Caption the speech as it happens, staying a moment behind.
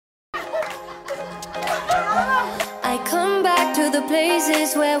the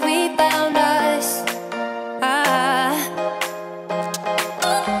places where we found us.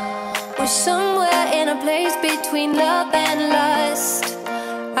 We're somewhere in a place between love and lust.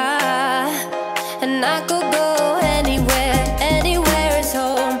 And I could go anywhere, anywhere is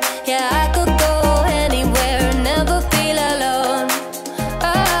home. Yeah, I could go anywhere, never feel alone.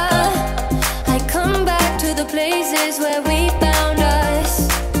 I come back to the places where we found us.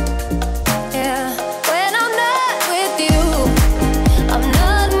 Yeah, when I'm not with you, I'm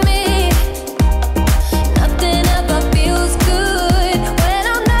not me. Nothing ever feels good. When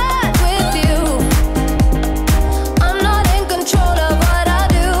I'm not with you, I'm not in control of what I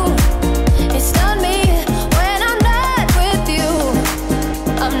do. It's not me. When I'm not with you,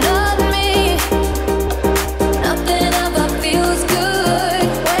 I'm not me. Nothing ever feels good.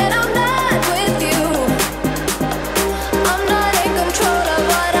 When I'm not with you, I'm not in control of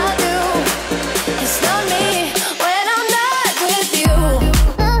what I do. It's not me. When I'm not with you.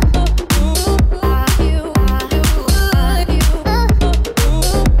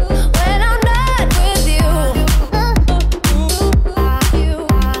 When I'm not with you.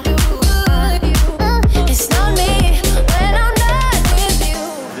 It's not me. When I'm not with you.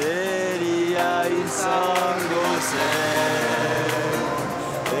 Deveria izango zen,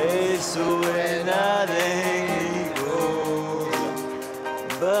 ez zuenarengo,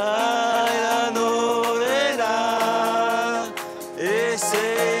 baina norena, ez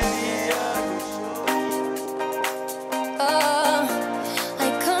egia I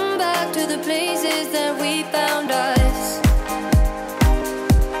come back to the places that we found us.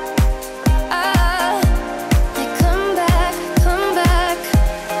 I come back.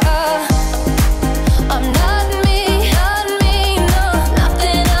 I'm not me, no.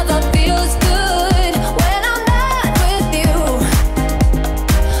 Nothing ever feels good when I'm not with you.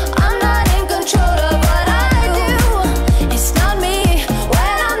 I'm not in control of what I do. It's not me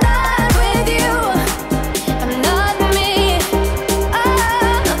when I'm not with you. I'm not me.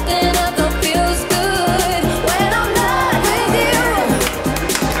 Nothing ever feels good when I'm not with you.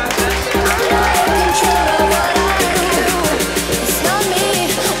 I'm not in control of what I do. It's not me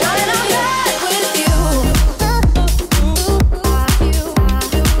when I'm not with you.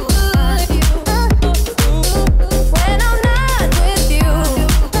 When I'm not with you.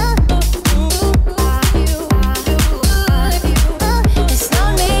 It's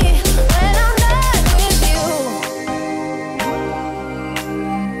not me when I'm not with you.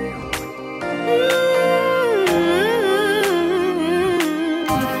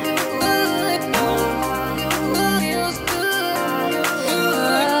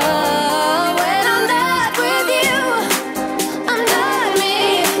 When I'm not with you, I'm not me.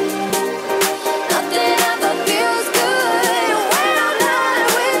 Nothing ever feels good when I'm not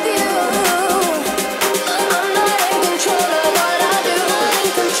with you. I'm not in control of what I do.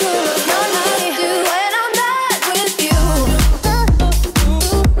 In control of what I do when I'm not with you.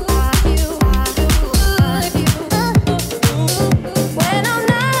 When I'm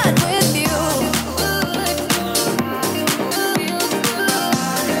not with you.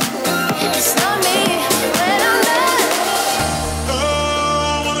 It's not me when I'm not. Oh,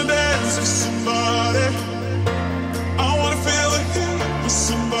 I wanna dance with somebody. I wanna feel the heat with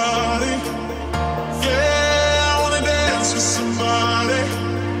somebody. Yeah, I wanna dance with somebody.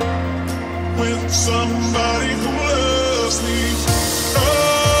 With somebody who loves me. Oh,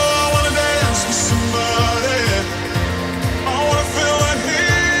 I wanna dance with somebody. I wanna feel the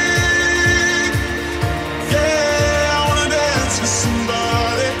heat. Yeah, I wanna dance with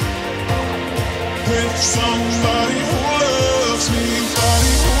somebody. With somebody who loves me,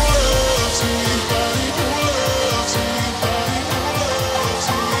 body who loves me, body who loves me, body who loves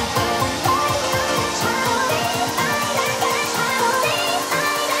me, body who loves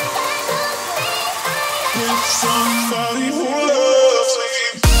me. With somebody who loves me.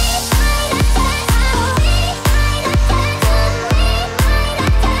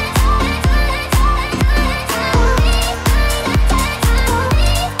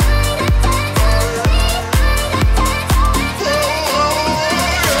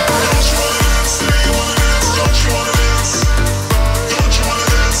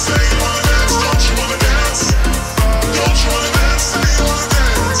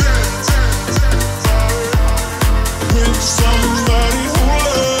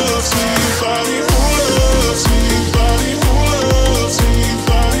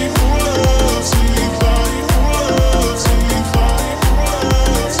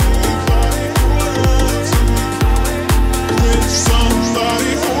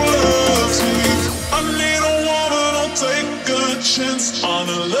 chance on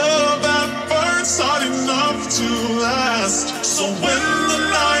a love that burns hot enough to last. So when the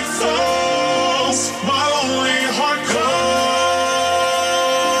night falls, my lonely heart calls.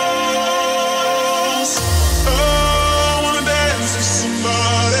 Oh, I wanna dance with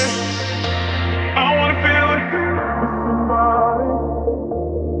somebody. I wanna feel it with somebody.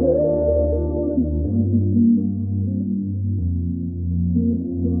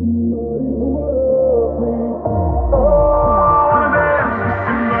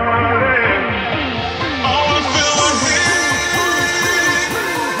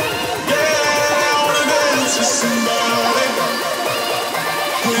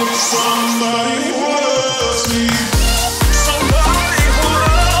 Somebody who loves me, somebody who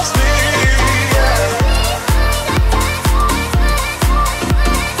loves me, yeah.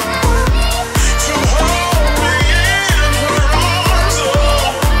 To hold me in her arms, oh,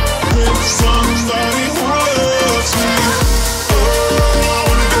 with somebody who loves me. Oh, I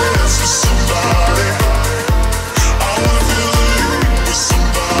wanna dance with somebody. I wanna feel the heat with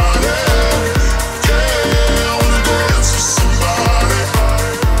somebody. Yeah, I wanna dance with somebody.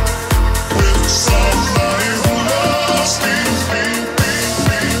 Somebody who loves me,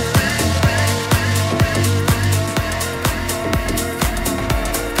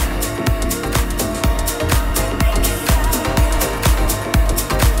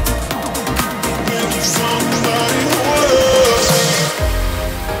 somebody who loves me.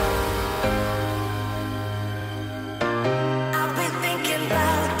 I've been thinking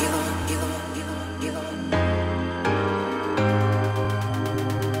about you.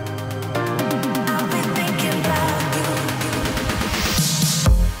 I've been thinking about you.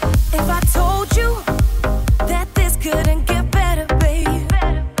 If I told you that this couldn't get better, babe,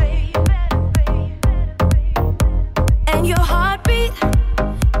 and your heartbeat,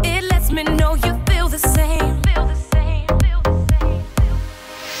 it lets me know you feel the same.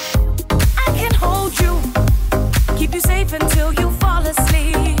 I can hold you, keep you safe until you fall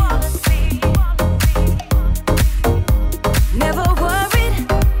asleep. Never worried,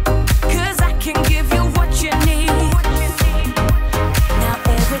 'cause I can give you what you need. Now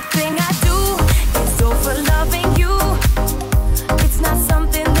everything I do is all for loving you. It's not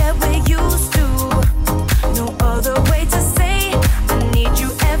something that we're used to. No other way to say I need you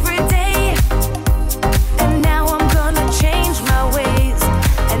every day. And now I'm gonna change my ways,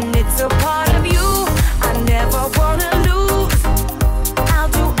 and it's a part of you I never wanna lose.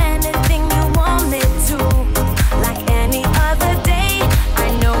 I'll do anything you want me to. Like any other day, I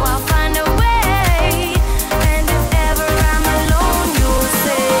know I'll find a way. And if ever I'm alone, you'll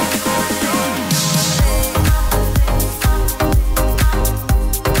say,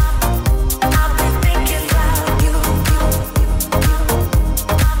 I've been thinking about you.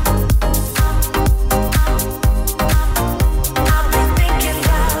 I've been thinking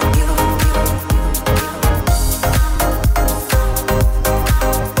about you.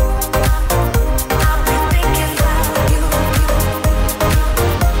 I've been thinking about you.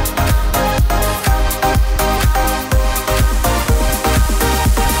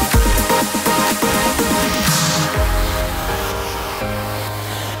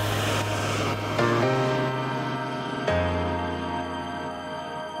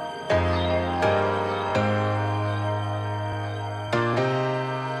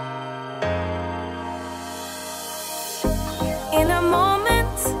 In a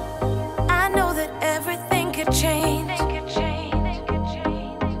moment, I know that everything could change.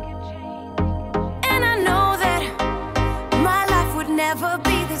 And I know that my life would never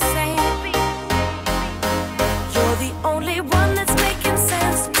be the same. You're the only one that's making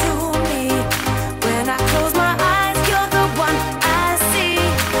sense to me. When I close my eyes, you're the one I see.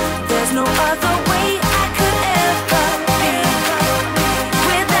 There's no other way I could ever be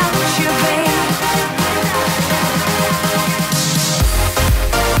without you, babe.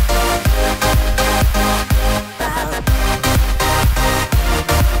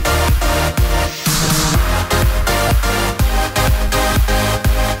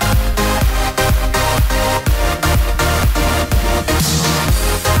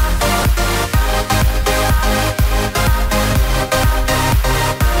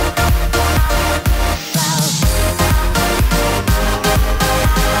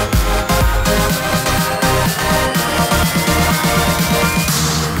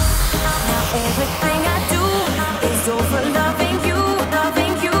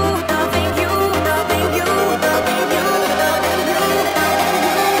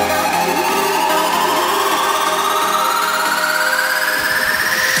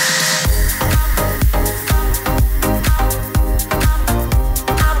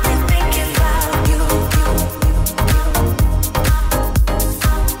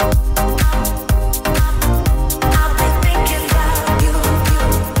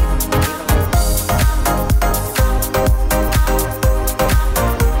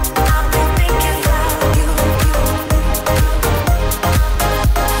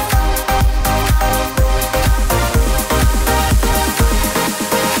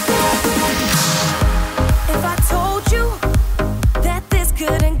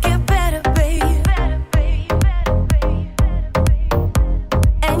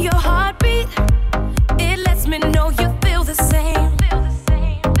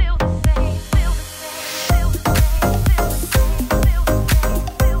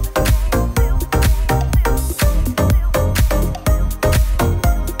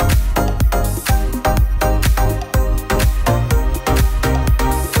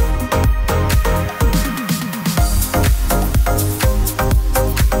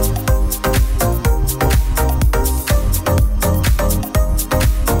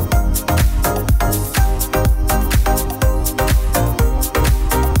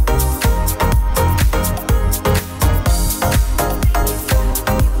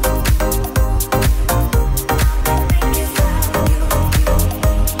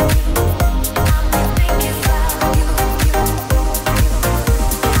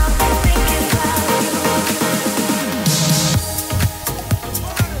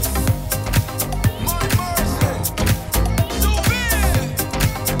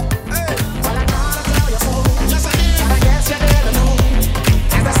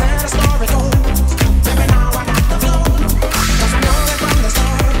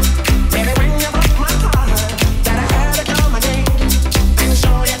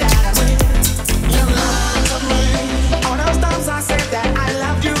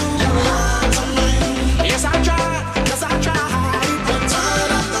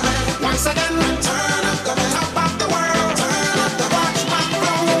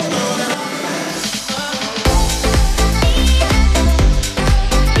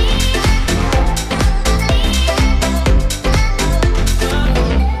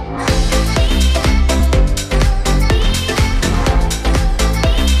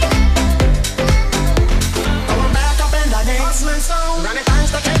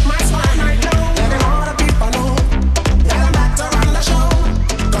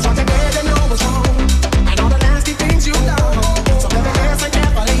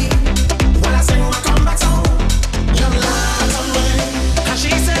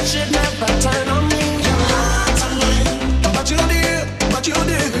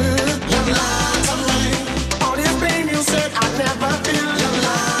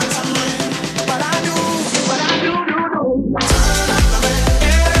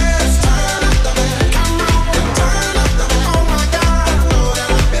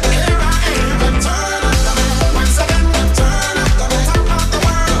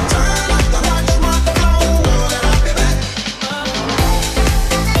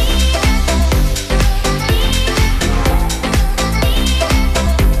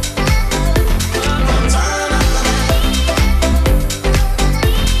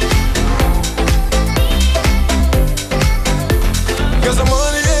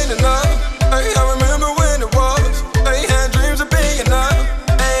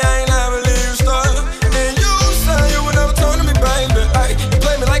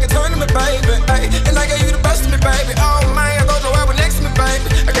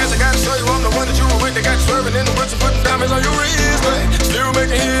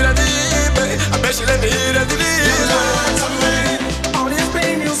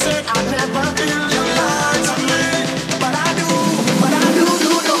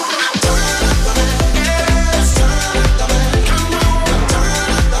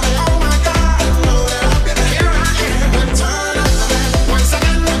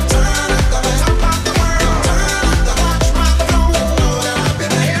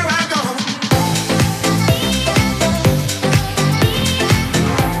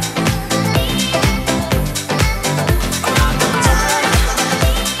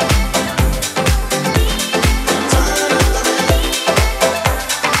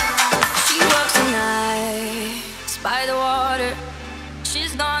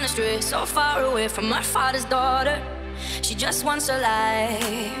 Godfather's daughter. She just wants her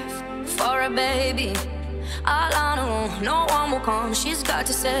life for a baby. All on her own, no one will come. She's got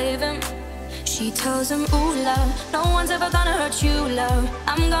to save him. She tells him, ooh, love, no one's ever gonna hurt you, love.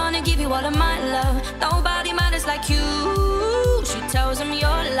 I'm gonna give you all of my love. Nobody matters like you. She tells him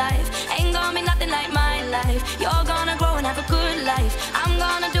your life ain't gonna be nothing like my life. You're gonna grow and have a good life. I'm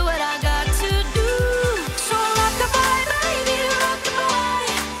gonna do what I got to do. So rock-a-bye, baby, rock-a-bye.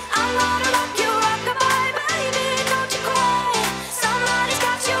 I'm gonna rock you, rock-a-bye, baby, don't you cry. Somebody's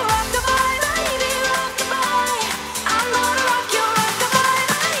got you, rock-a-bye, baby, rock-a-bye. I'm gonna rock you, rock-a-bye,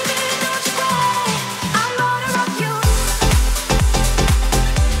 baby, don't you cry. I'm gonna rock you.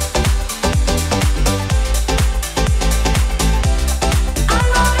 I'm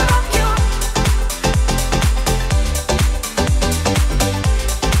gonna rock you.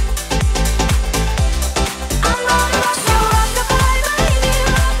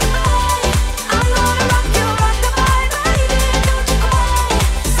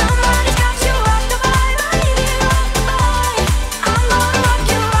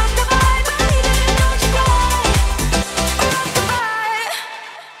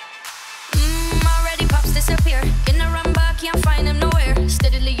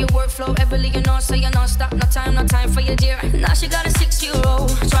 Everly, you know, so you know, stop, no time for your dear. Now she got a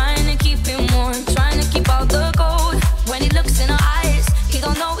 6-year-old, trying to keep him warm, trying to keep out the cold. When he looks in her eyes, he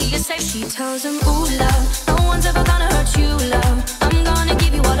don't know he is safe. She tells him, ooh, love, no one's ever gonna hurt you, love. I'm gonna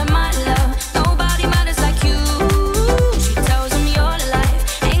give you all of my love. Nobody matters like you. She tells him your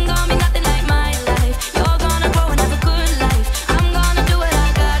life ain't gonna be nothing like my life. You're gonna grow and have a good life. I'm gonna do what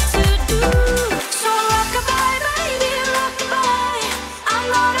I got to do. So rock-a-bye, baby, rock-a-bye. I'm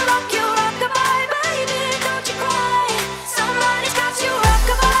gonna rock you, rock-a-bye, baby, don't you cry. Somebody's got you,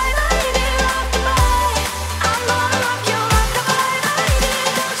 rock-a-bye, baby, rock-a-bye. I'm gonna rock you, rock-a-bye, baby,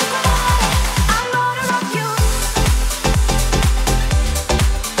 don't you cry. I'm gonna rock you.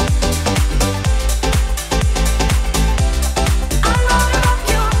 I'm gonna rock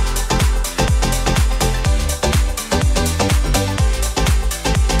you.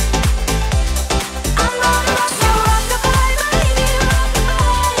 I'm gonna rock you, rock-a-bye, baby,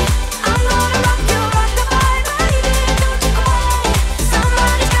 rock-a-bye. I'm gonna rock you, rock-a-bye, baby, don't you cry.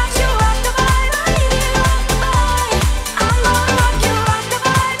 Somebody's got you, rock-a-bye, baby, rock-a-bye. I'm gonna rock you,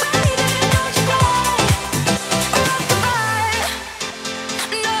 rock-a-bye, baby, don't you cry. Rock-a-bye,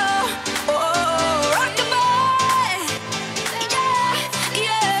 no, oh, rock-a-bye,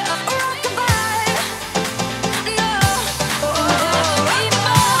 yeah, rock-a-bye, no, oh,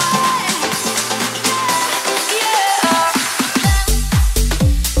 rock-a-bye, yeah.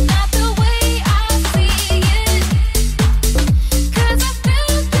 Not the way I see it, 'cause I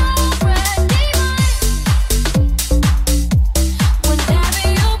feel already mine. Whenever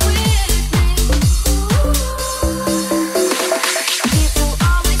you're with me, people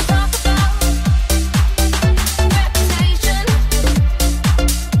always talk about reputation.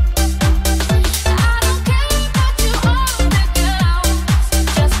 I don't care about you all the girls.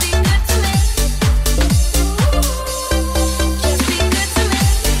 Just be good to me. Just be good to me.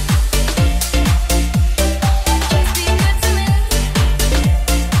 Just be good to me.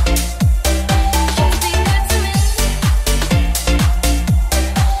 Just be good to me.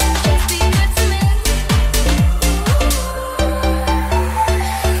 Just be good to me.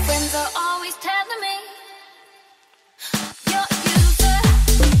 Friends are always telling me you're a user.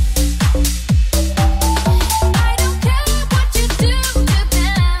 I don't care what you do to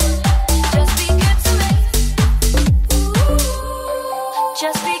them. Just be good to me.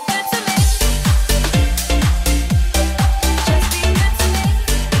 Just be good to me. Just be good to me.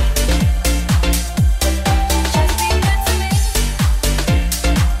 Just be good to me.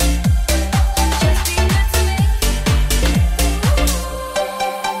 Just be good to me.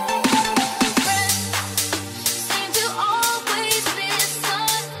 Friends seem to always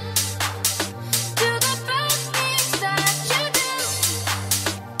listen to the best things that you do.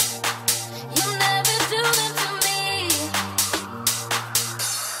 You never do them to me.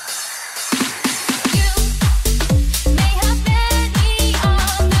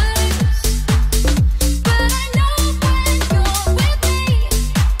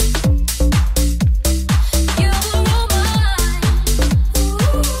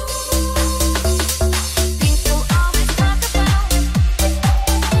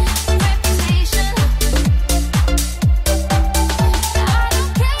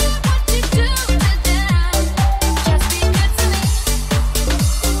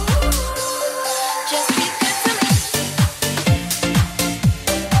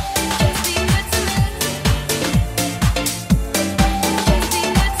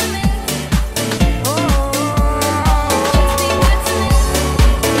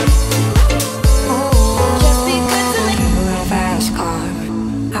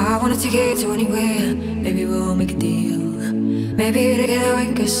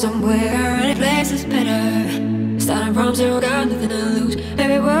 somewhere, any place is better. Starting from zero, got nothing to lose.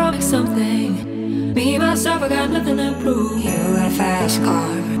 Every world makes something. Me, myself, I got nothing to prove. You got a fast car,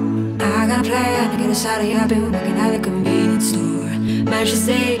 I got a plan to get us out of here. I've been working at the convenience store. Managed to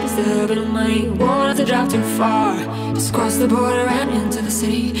save just a little bit of money. Won't have to drive too far. Just cross the border and into the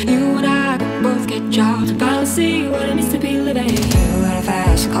city. You and I can both get jobs. Finally see what it means to be living. You got a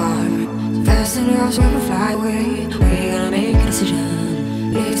fast car, so fast enough so we can fly away. We're gonna make a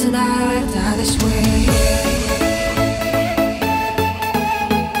decision. Live tonight, die this way.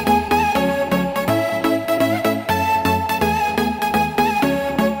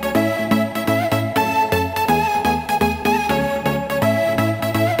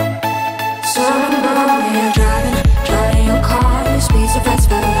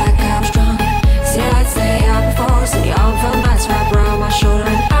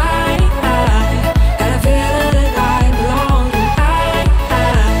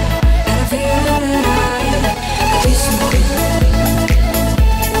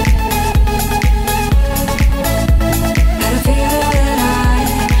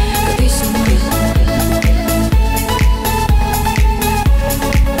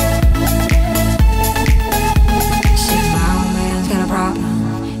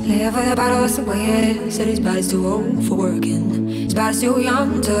 Said his body's too old for working. His body's too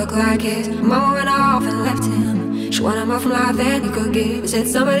young to look like his. Mama went off and left him. She wanted more from life than he could give. Said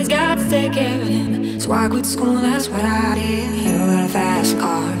somebody's got to take care of him. So I quit school and that's what I did. You got a fast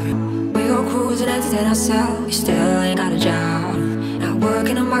car, we go cruising and entertain ourselves. You still ain't got a job. Not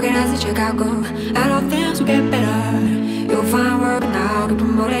working the market as a checkout girl. And all things will get better. You'll find work now, get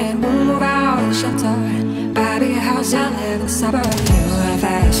promoted. We'll move out of the shelter. Buy a bigger house and live in the suburbs. You got a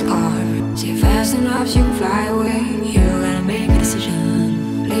fast car, see fast enough so you can fly away. You gotta make a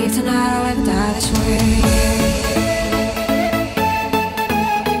decision. Leave tonight or live die this way.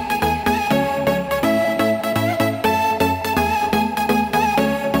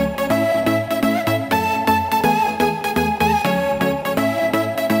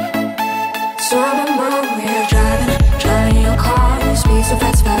 So I remember we were driving in your car. You speak so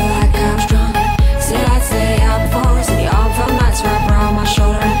fast, felt like I was drunk. Said I'd stay out before us, and the arm felt nice wrapped around my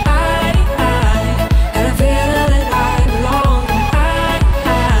shoulder. And I had a feeling that I belonged. I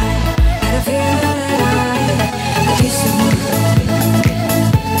had a feeling that I could be someone.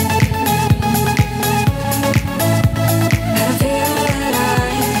 Had a feeling that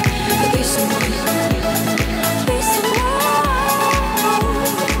I could be someone. Be someone.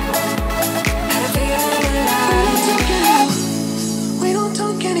 Had a feeling that We don't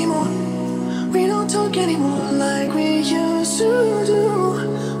talk anymore. We don't talk anymore like we used to do.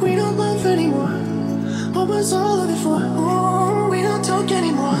 We don't love anymore. What was all of it for? Oh, we don't talk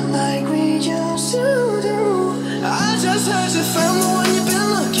anymore like we used to do. I just heard you found the one you've been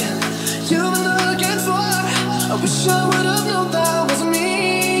looking for. I wish I would have known that wasn't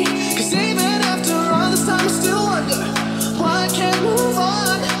me. 'Cause even after all this time I still wonder why I can't move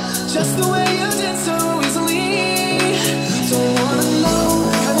on just the way you did so easily. Don't wanna know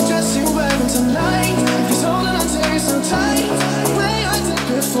how the dress you're wearing tonight. If he's holding on to you so tight, the way I did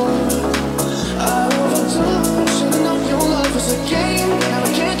before. I overdosed. Should've known your love was a game. Now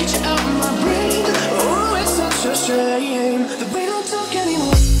I can't get you out of my brain. Oh, it's such a shame that we don't talk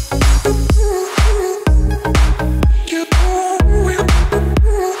anymore.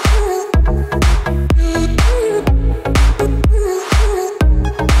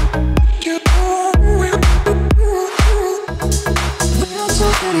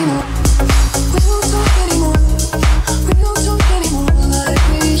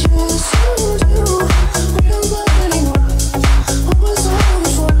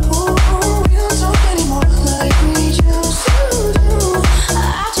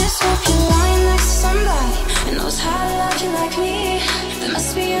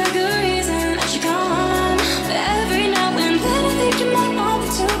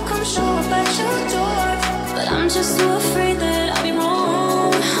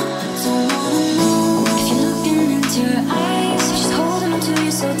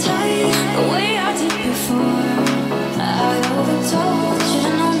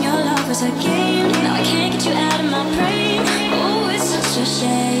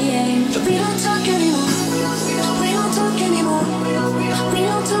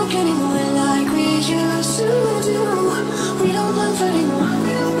 Anymore.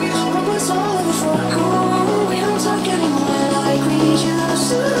 What was all of it for? Oh, we don't talk anymore.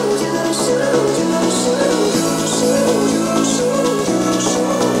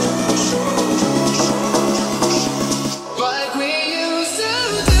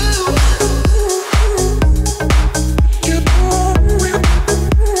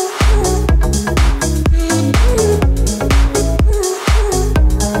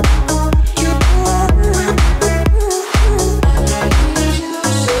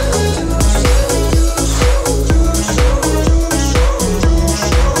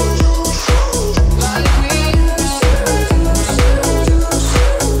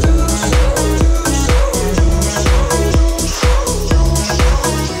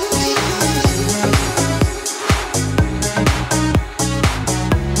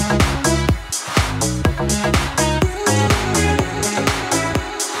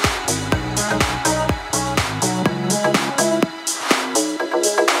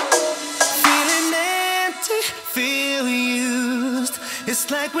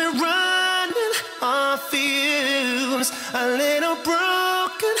 fumes, a little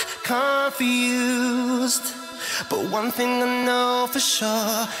broken, confused. But one thing I know for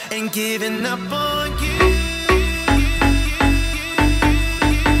sure, ain't giving up on you.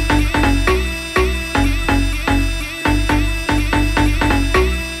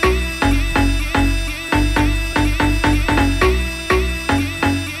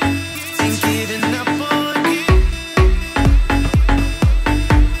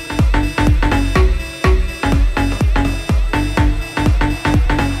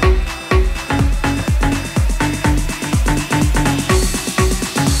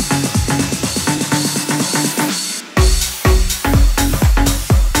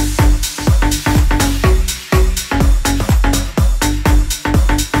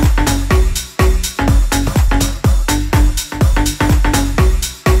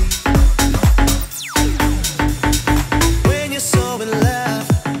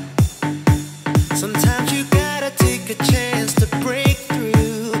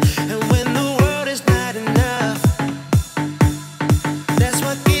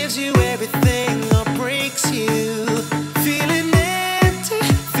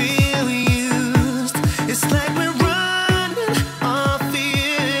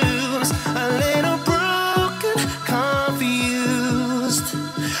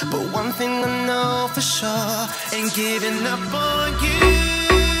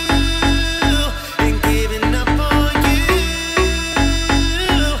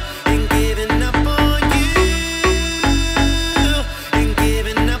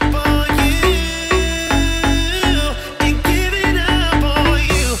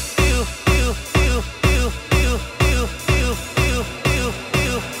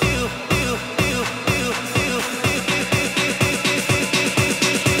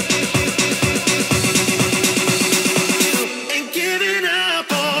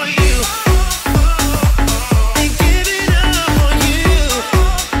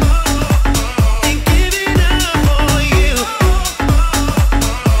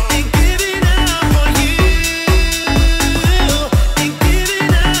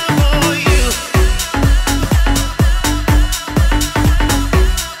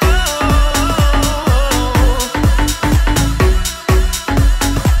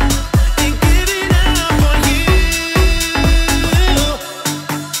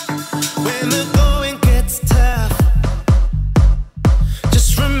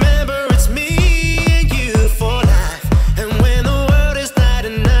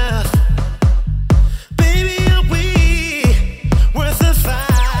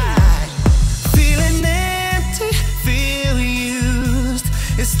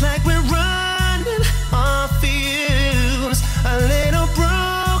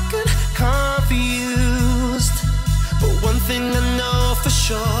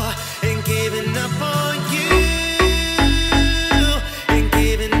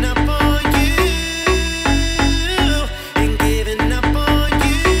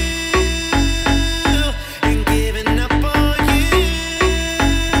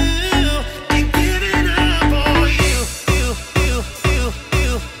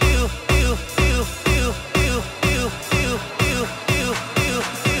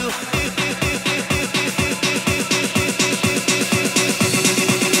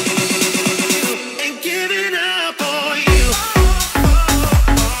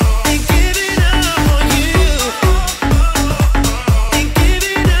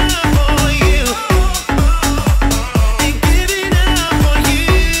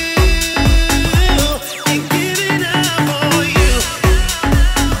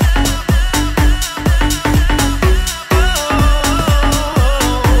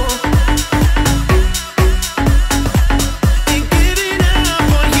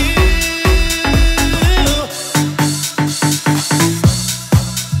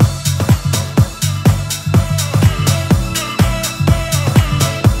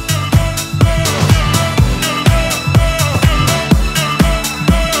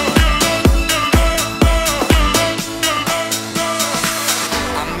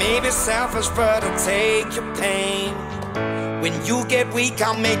 selfish, but I'll take your pain. When you get weak,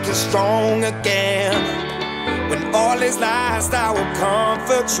 I'll make you strong again. When all is lost, I will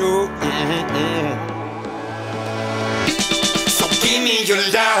comfort you. So give me your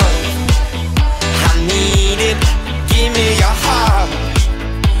love, I need it. Give me your heart,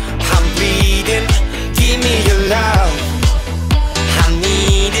 I'm bleeding. Give me your love, I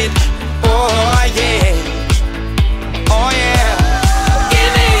need it. Oh yeah, oh yeah.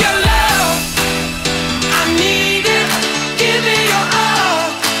 Give me your love, I need it. Give me your all,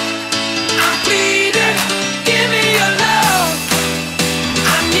 I'm bleeding. Give me your love,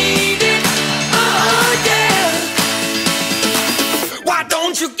 I need it. Oh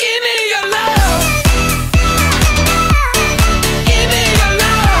don't you give me your love? Give me your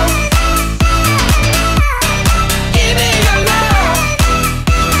love. Give me your love.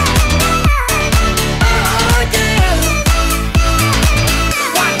 Oh yeah.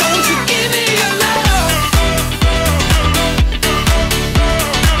 Why don't you give me your love?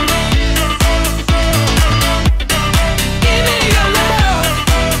 Give me your love.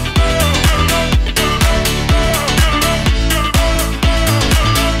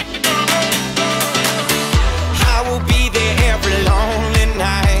 I will be there every lonely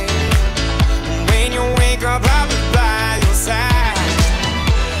night. When you wake up, I'll be by your side.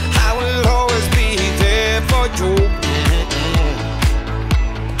 I will always be there for you.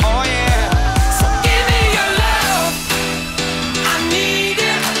 Oh yeah. So give me your love. I need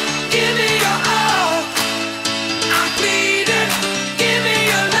it. Give me your all. I'm bleeding. Give me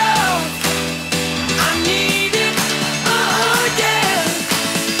your love. I need it. Oh yeah.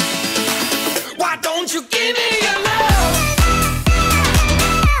 Why don't you give me your love?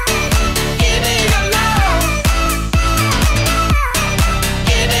 Give me your love.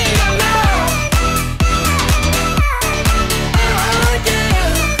 Give me your love. Oh yeah.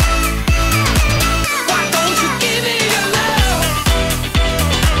 Why don't you give me your love?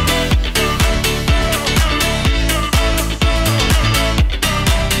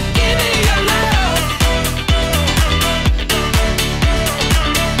 Give me your love.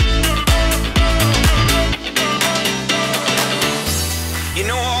 You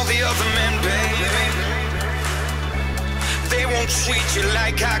know all the other men, baby, they won't treat you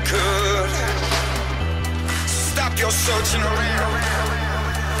like I could. Stop your searching around.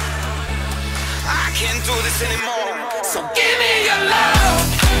 I can't do this anymore. So give me your love.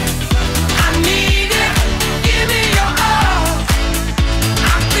 I need it. Give me your all.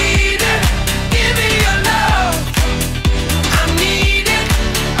 I'm bleeding. Give me your love. I need it.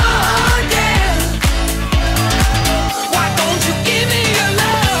 Oh yeah. Why don't you give me your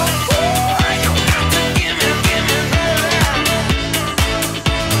love? You got to give me love.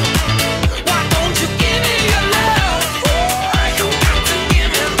 Why don't you give me your love? You got to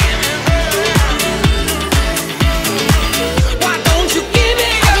give me love. Why don't you give me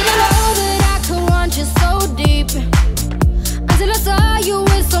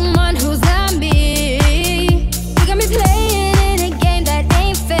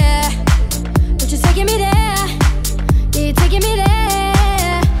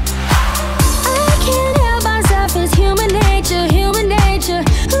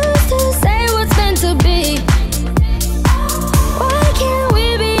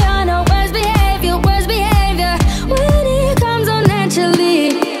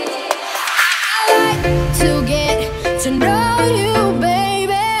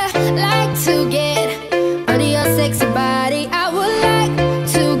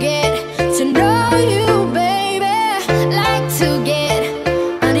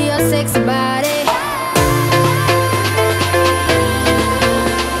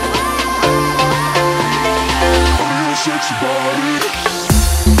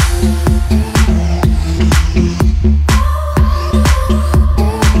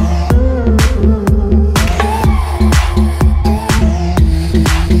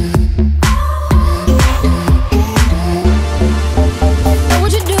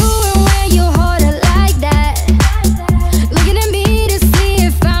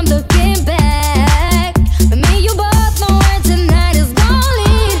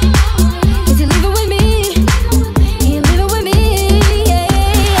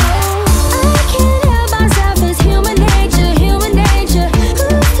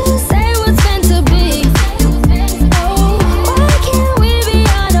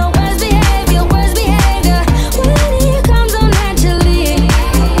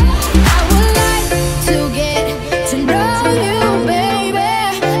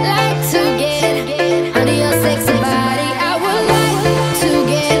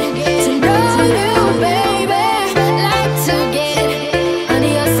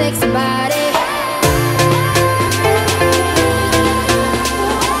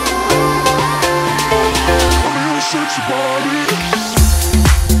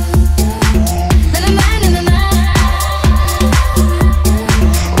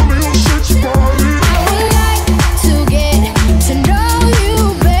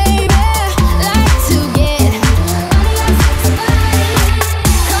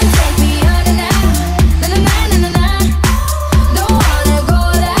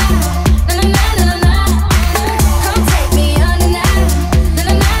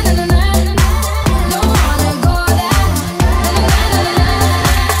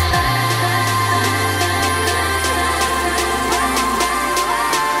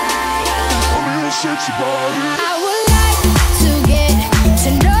I would like to get to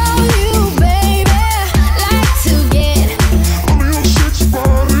know you, baby. Like to get. I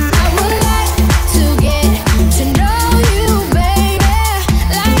would like to get to know you, baby.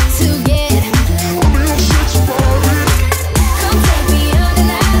 Like to get. Come take me under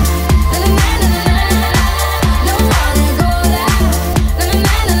that. Na na na na na. Don't wanna go there. Na na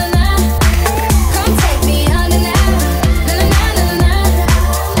na na na. Come take me under that. Na na na na na.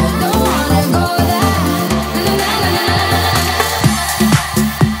 Don't wanna go there. Na na na na na.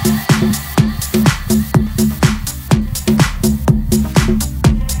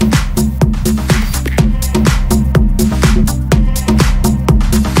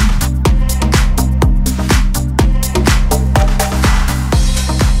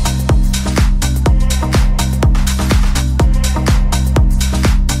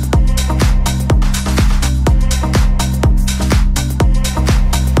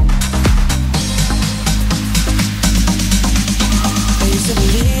 I used to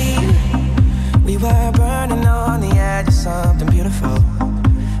believe we were burning on the edge of something beautiful,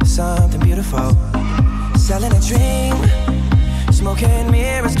 something beautiful. Selling a dream, smoking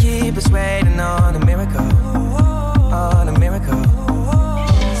mirrors keep us waiting on a miracle, on a miracle.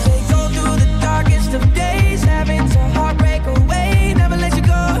 They go through the darkest of days, having to heartbreak away. Never let you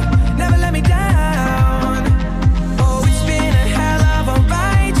go, never let me down. Oh, it's been a hell of a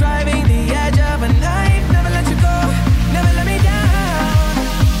ride, driving the edge of a knife. Never let you go, never let me down.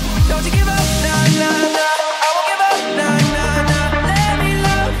 Don't you give up, nah, nah, nah. I won't give up, nah, nah, nah. Let me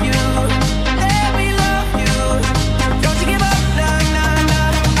love you, let me love you. Don't you give up, nah, nah,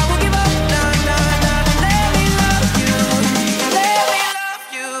 nah. I won't give up, nah, nah, nah. Let me love you, let me love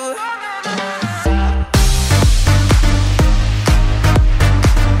you.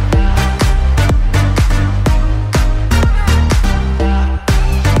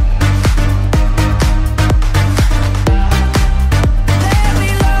 Let me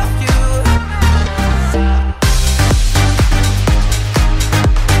love you.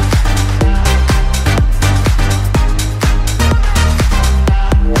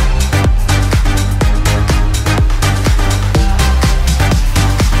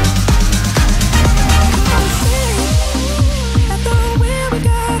 I thought we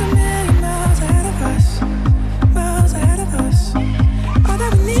got a million miles ahead of us, miles ahead of us. All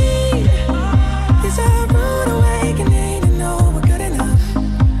that we need is a rude awakening to know we're good enough.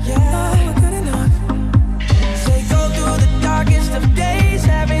 Yeah, we're good enough. They go through the darkest of days,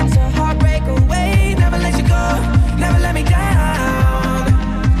 having to heartbreak away. Never let you go, never let me down.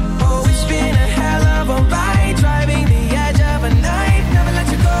 Oh, it's been a hell of a ride, driving the edge of a knife. Never let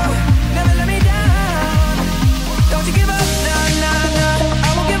you go, never let me down. Don't you give up, nah, nah, nah. I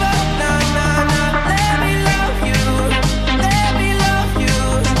won't give up, nah, nah, nah. Let me love you, let me love you.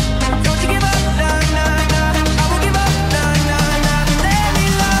 Don't you give up, nah, nah, nah. I won't give up, nah, nah, nah. Let me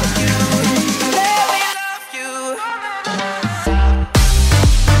love you, let me love you. Let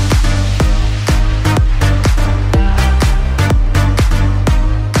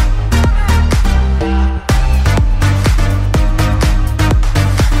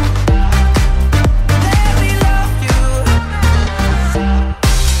me love you.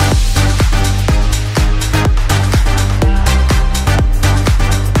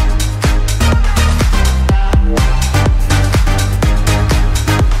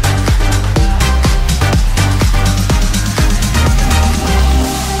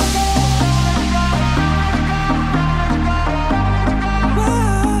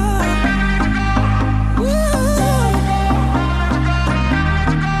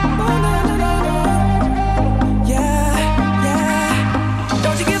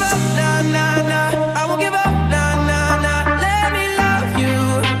 Don't you give up, nah, nah, nah. I won't give up, nah, nah, nah. Let me love you,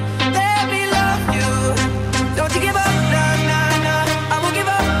 let me love you. Don't you give up, nah, nah, nah. I won't give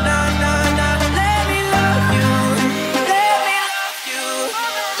up, nah, nah, nah. Let me love you, let me love you. Let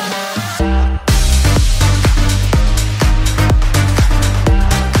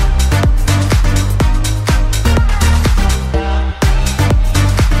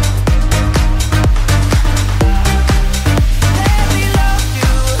me love you.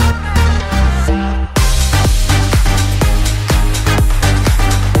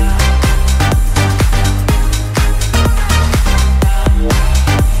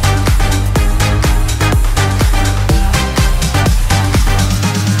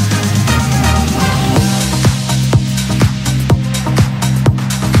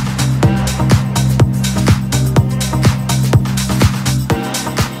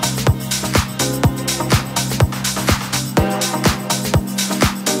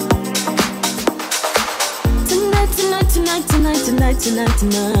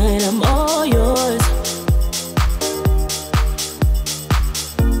 Tonight, I'm all yours.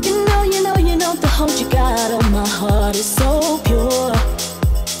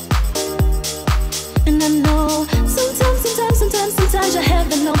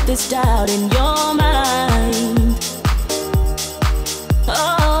 know this doubt in your mind.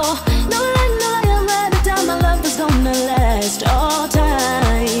 Oh, no lie, no lie, I'm right at time. My love is gonna last all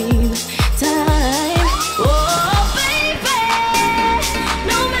time, time. Oh, baby,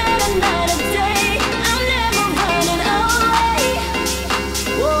 no matter night or day, I'm never running away.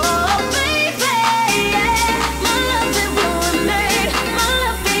 Oh, baby, yeah, my love it will remain. My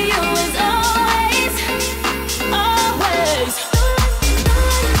love for you is always, always.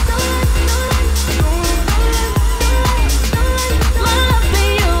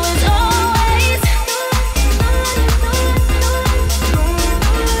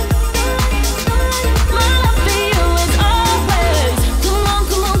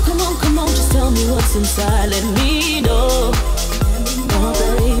 Inside, let me know, oh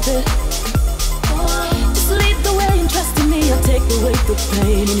baby. Just lead the way and trust in me. I'll take away the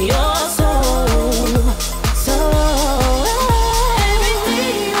pain in your soul. So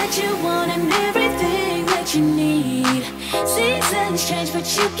everything that you want and everything that you need. Seasons change, but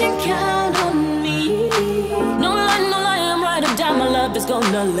you can count on me. No lie, I'm right up down. My love is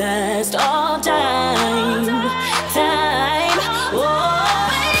gonna last all time, time. Oh.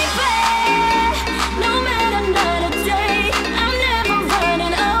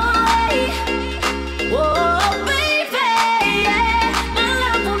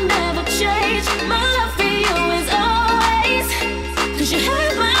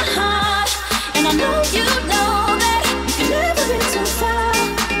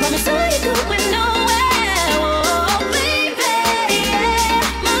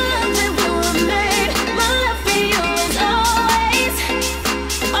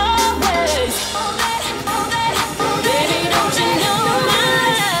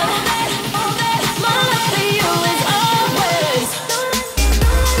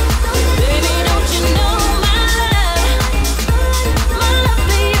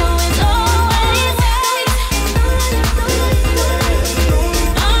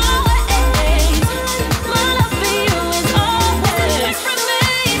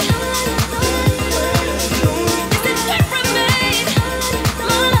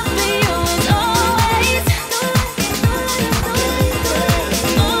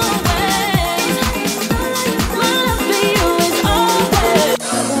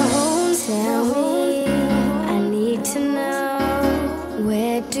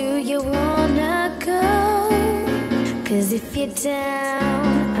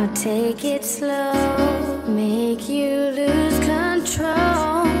 Take it slow, make you lose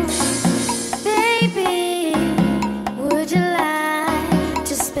control. Baby, would you like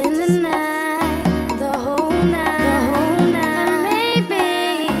to spend the night, the whole night, the whole night? And maybe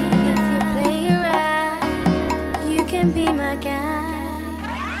if you play it right, you can be my guy.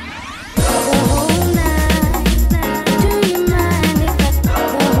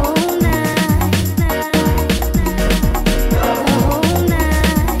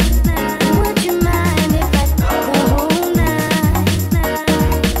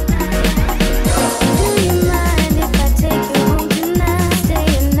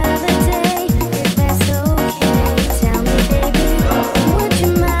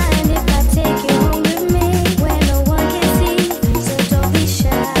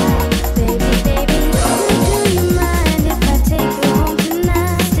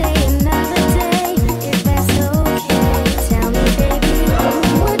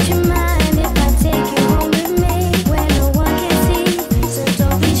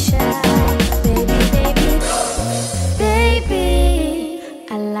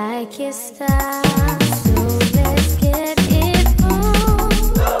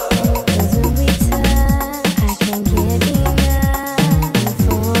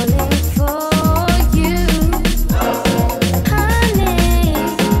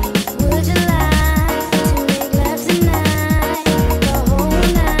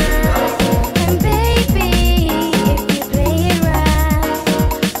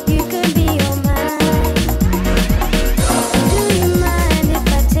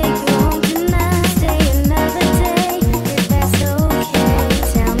 Tonight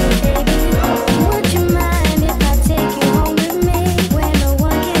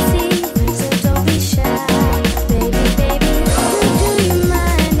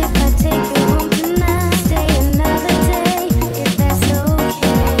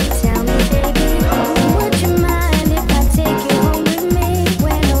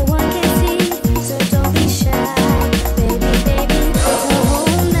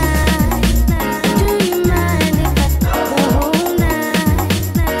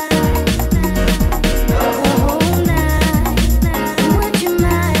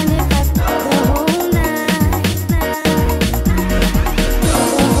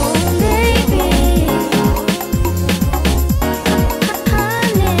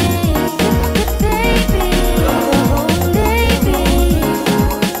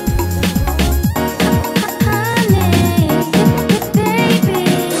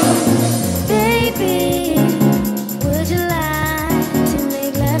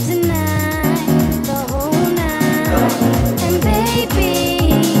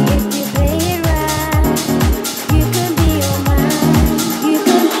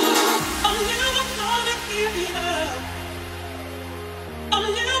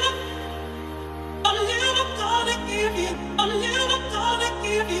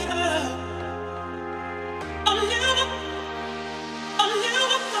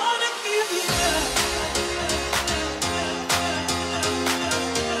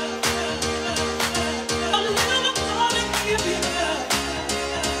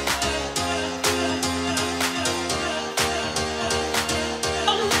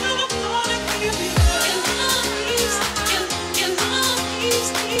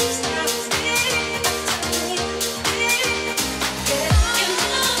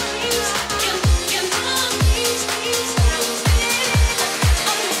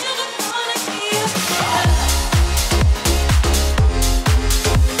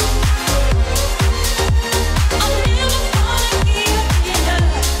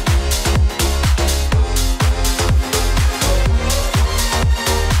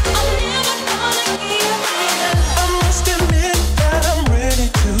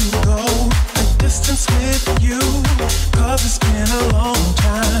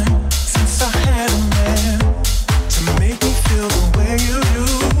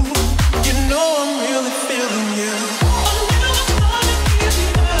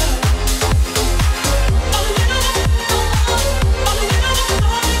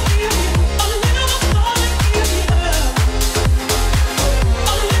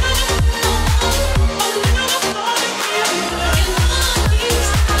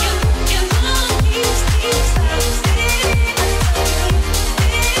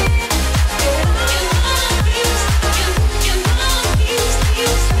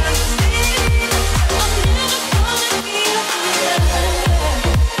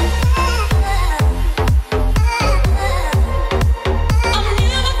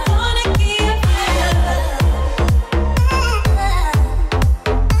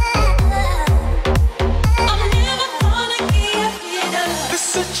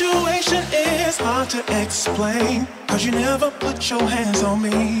to explain, cause you never put your hands on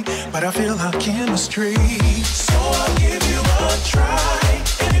me, but I feel our chemistry. So I'll give you a try,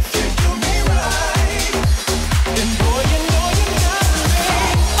 and if you do me right, then boy, you know you got me.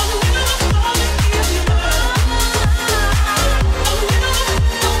 I'm never gonna give you up. I'm never gonna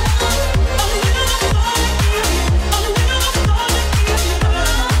give you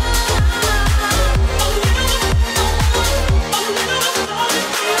up.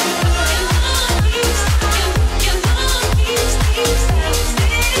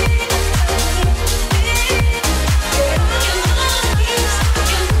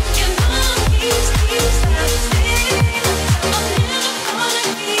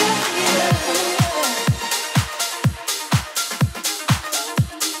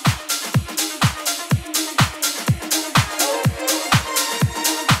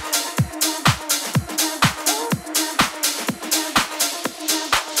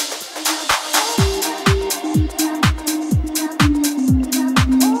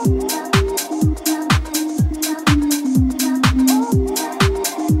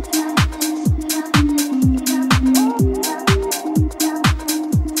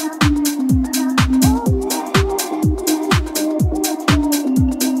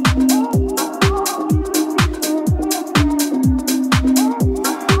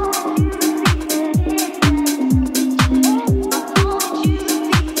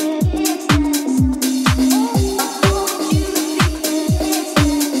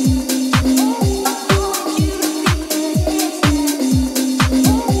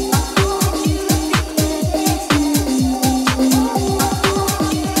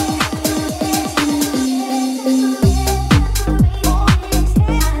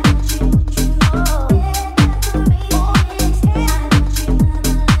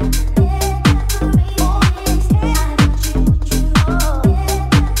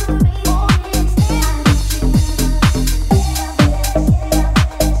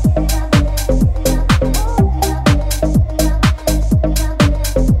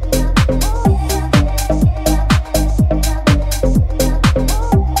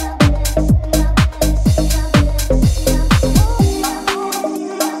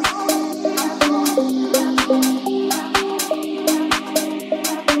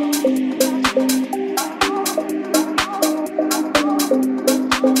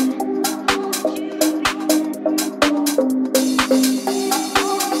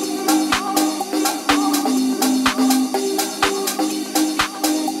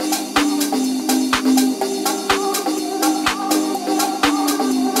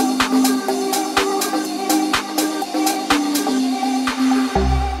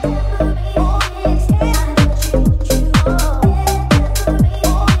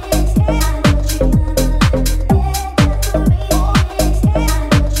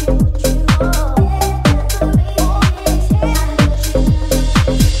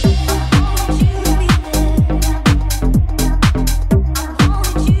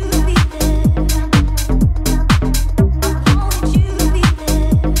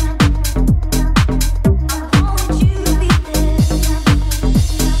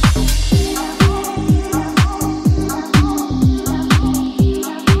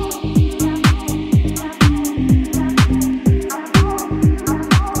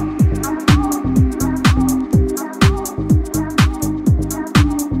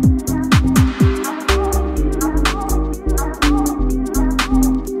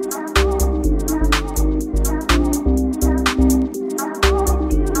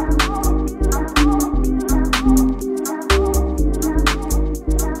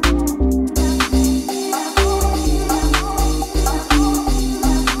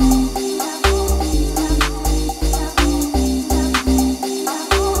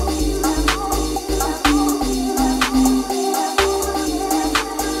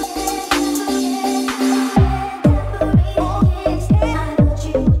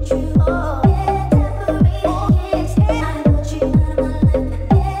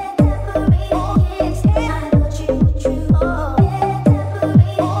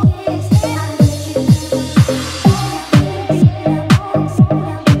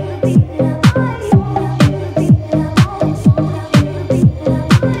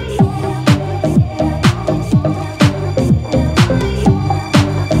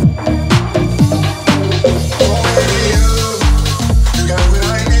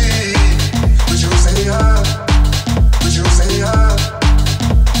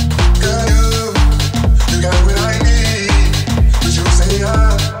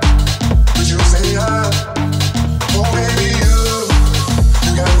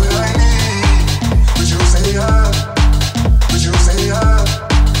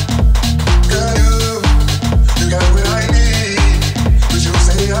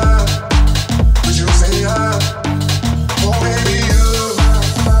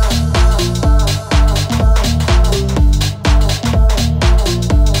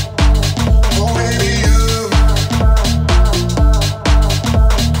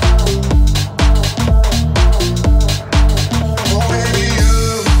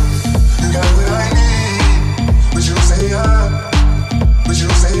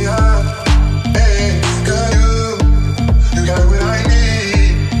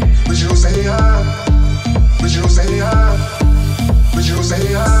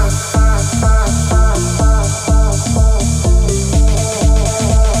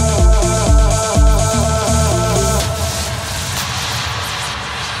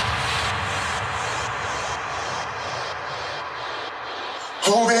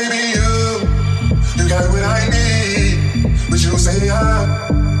 Oh baby, you got what I need. Would you say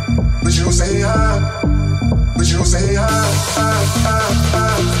would you say would you say